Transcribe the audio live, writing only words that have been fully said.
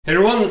Hey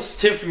everyone, this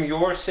is Tim from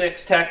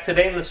YourSixTech.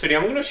 Today in this video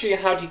I'm going to show you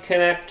how to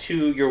connect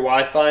to your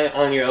Wi-Fi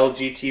on your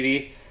LG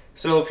TV.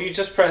 So if you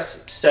just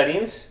press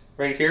settings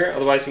right here,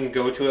 otherwise you can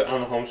go to it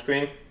on the home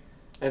screen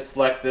and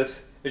select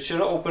this. It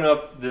should open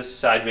up this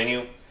side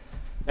menu.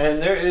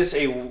 And there is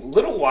a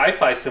little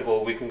Wi-Fi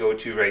symbol we can go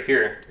to right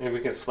here, and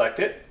we can select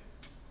it.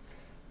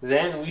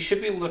 Then we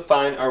should be able to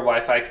find our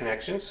Wi-Fi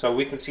connections. So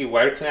we can see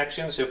wired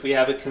connections if we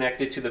have it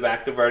connected to the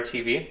back of our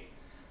TV.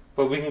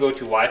 But we can go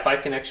to Wi-Fi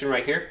connection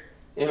right here,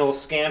 and it'll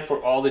scan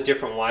for all the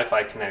different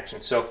Wi-Fi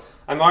connections. So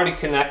I'm already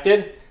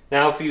connected.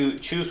 Now if you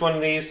choose one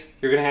of these,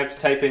 you're going to have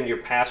to type in your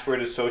password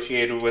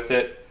associated with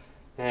it.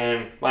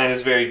 And mine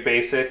is very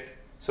basic,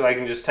 so I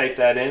can just type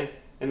that in.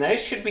 And that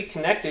should be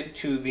connected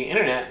to the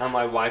internet on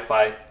my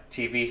Wi-Fi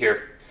TV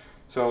here.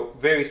 So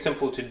very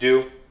simple to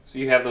do. So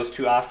you have those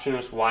two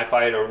options,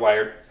 Wi-Fi or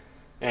wired.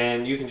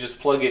 And you can just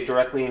plug it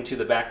directly into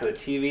the back of the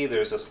TV.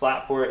 There's a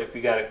slot for it if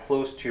you got it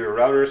close to your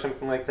router or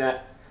something like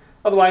that.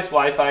 Otherwise,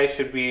 Wi-Fi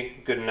should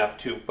be good enough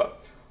too.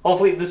 But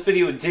hopefully this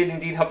video did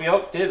indeed help you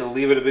out. If it did,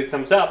 leave it a big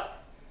thumbs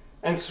up.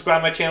 And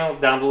subscribe to my channel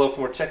down below for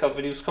more checkout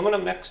videos coming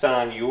up next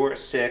on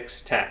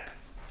YourSixTech.